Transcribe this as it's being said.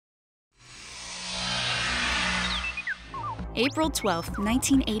April 12,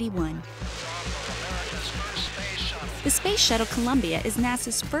 1981. The Space Shuttle Columbia is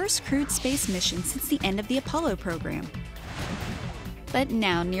NASA's first crewed space mission since the end of the Apollo program. But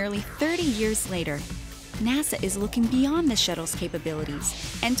now, nearly 30 years later, NASA is looking beyond the shuttle's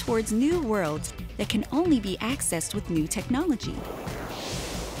capabilities and towards new worlds that can only be accessed with new technology.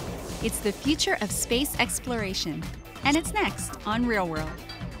 It's the future of space exploration, and it's next on Real World.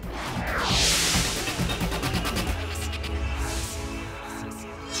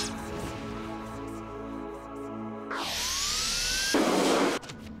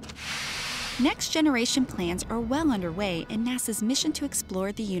 Next-generation plans are well underway in NASA's mission to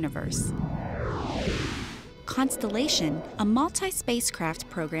explore the universe. Constellation, a multi-spacecraft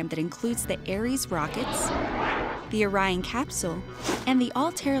program that includes the Ares rockets, the Orion capsule, and the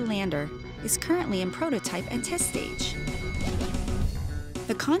Altair lander, is currently in prototype and test stage.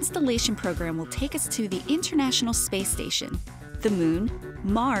 The Constellation program will take us to the International Space Station, the Moon,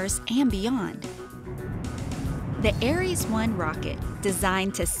 Mars, and beyond. The Ares 1 rocket,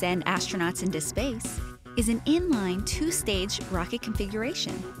 designed to send astronauts into space, is an inline two-stage rocket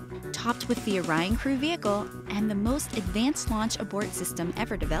configuration, topped with the Orion crew vehicle and the most advanced launch abort system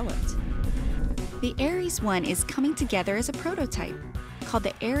ever developed. The Ares 1 is coming together as a prototype, called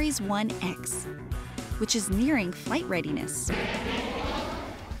the Ares 1X, which is nearing flight readiness.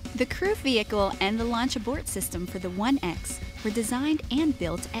 The crew vehicle and the launch abort system for the 1X were designed and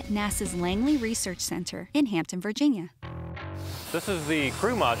built at NASA's Langley Research Center in Hampton, Virginia. This is the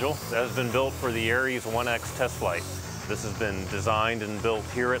crew module that has been built for the Ares 1X test flight. This has been designed and built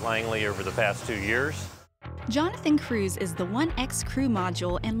here at Langley over the past 2 years. Jonathan Cruz is the 1X crew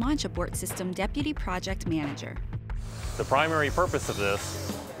module and launch abort system deputy project manager. The primary purpose of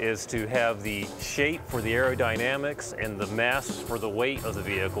this is to have the shape for the aerodynamics and the mass for the weight of the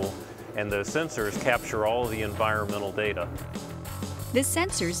vehicle, and those sensors capture all of the environmental data. The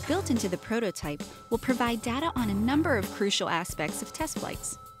sensors built into the prototype will provide data on a number of crucial aspects of test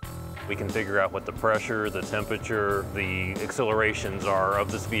flights. We can figure out what the pressure, the temperature, the accelerations are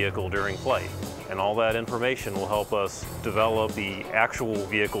of this vehicle during flight. And all that information will help us develop the actual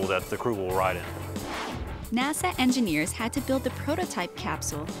vehicle that the crew will ride in. NASA engineers had to build the prototype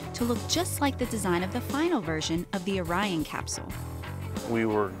capsule to look just like the design of the final version of the Orion capsule. We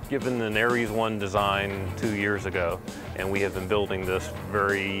were given an Ares 1 design 2 years ago, and we have been building this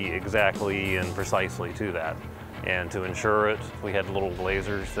very exactly and precisely to that. And to ensure it, we had little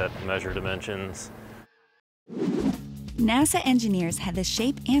lasers that measure dimensions. NASA engineers had the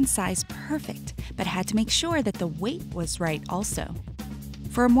shape and size perfect, but had to make sure that the weight was right also.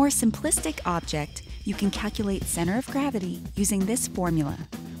 For a more simplistic object, you can calculate center of gravity using this formula,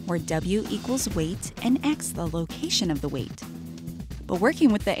 where W equals weight and X the location of the weight. But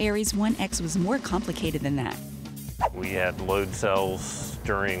working with the Ares 1X was more complicated than that. We had load cells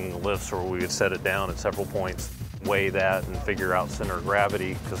during lifts where we would set it down at several points, weigh that and figure out center of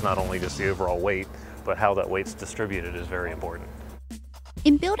gravity, because not only just the overall weight, but how that weight's distributed is very important.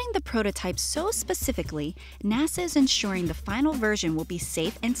 In building the prototype so specifically, NASA is ensuring the final version will be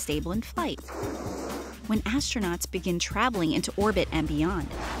safe and stable in flight when astronauts begin traveling into orbit and beyond.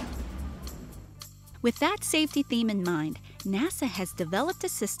 With that safety theme in mind, NASA has developed a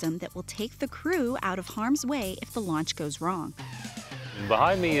system that will take the crew out of harm's way if the launch goes wrong.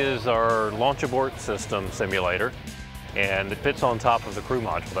 Behind me is our launch abort system simulator, and it fits on top of the crew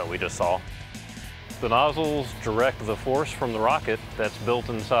module that we just saw. The nozzles direct the force from the rocket that's built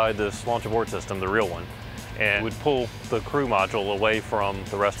inside this launch abort system, the real one, and would pull the crew module away from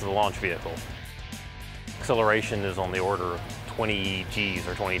the rest of the launch vehicle. Acceleration is on the order of 20 Gs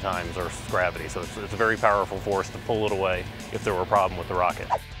or 20 times Earth's gravity, so it's a very powerful force to pull it away if there were a problem with the rocket.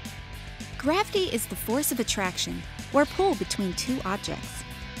 Gravity is the force of attraction, or pull between two objects.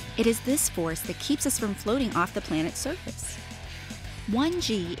 It is this force that keeps us from floating off the planet's surface. 1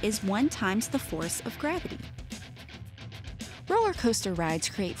 G is 1 times the force of gravity. Roller coaster rides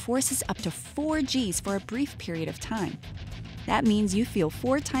create forces up to 4 Gs for a brief period of time. That means you feel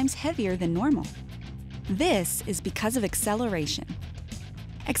 4 times heavier than normal. This is because of acceleration.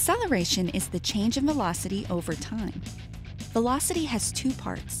 Acceleration is the change in velocity over time. Velocity has 2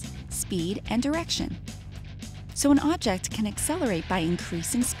 parts, speed and direction. So an object can accelerate by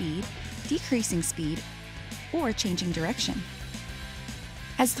increasing speed, decreasing speed, or changing direction.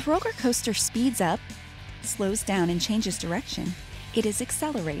 As the roller coaster speeds up, slows down, and changes direction, it is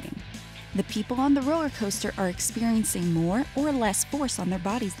accelerating. The people on the roller coaster are experiencing more or less force on their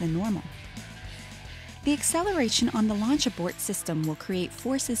bodies than normal. The acceleration on the launch abort system will create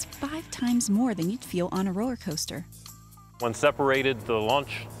forces 5 times more than you'd feel on a roller coaster. When separated, the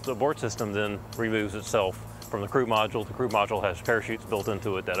launch abort system then removes itself from the crew module. The crew module has parachutes built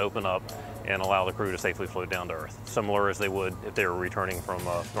into it that open up and allow the crew to safely float down to Earth, similar as they would if they were returning from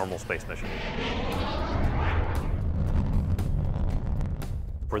a normal space mission.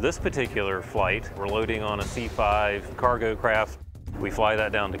 For this particular flight, we're loading on a C-5 cargo craft. We fly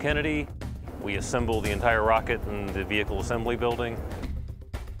that down to Kennedy. We assemble the entire rocket in the vehicle assembly building.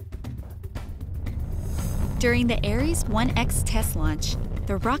 During the Ares 1X test launch,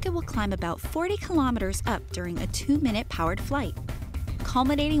 the rocket will climb about 40 kilometers up during a 2-minute powered flight,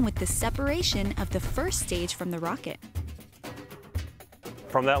 culminating with the separation of the first stage from the rocket.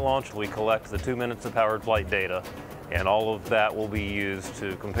 From that launch, we collect the 2 minutes of powered flight data, and all of that will be used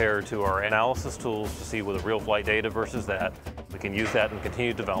to compare to our analysis tools to see with the real flight data versus that. We can use that in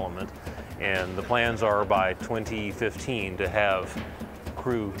continued development, and the plans are by 2015 to have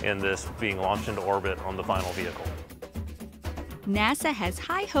crew in this being launched into orbit on the final vehicle. NASA has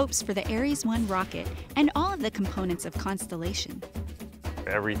high hopes for the Ares 1 rocket and all of the components of Constellation.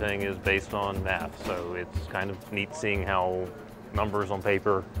 Everything is based on math, so it's kind of neat seeing how numbers on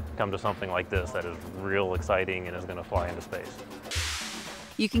paper come to something like this that is real exciting and is going to fly into space.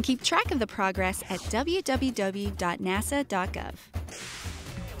 You can keep track of the progress at www.nasa.gov.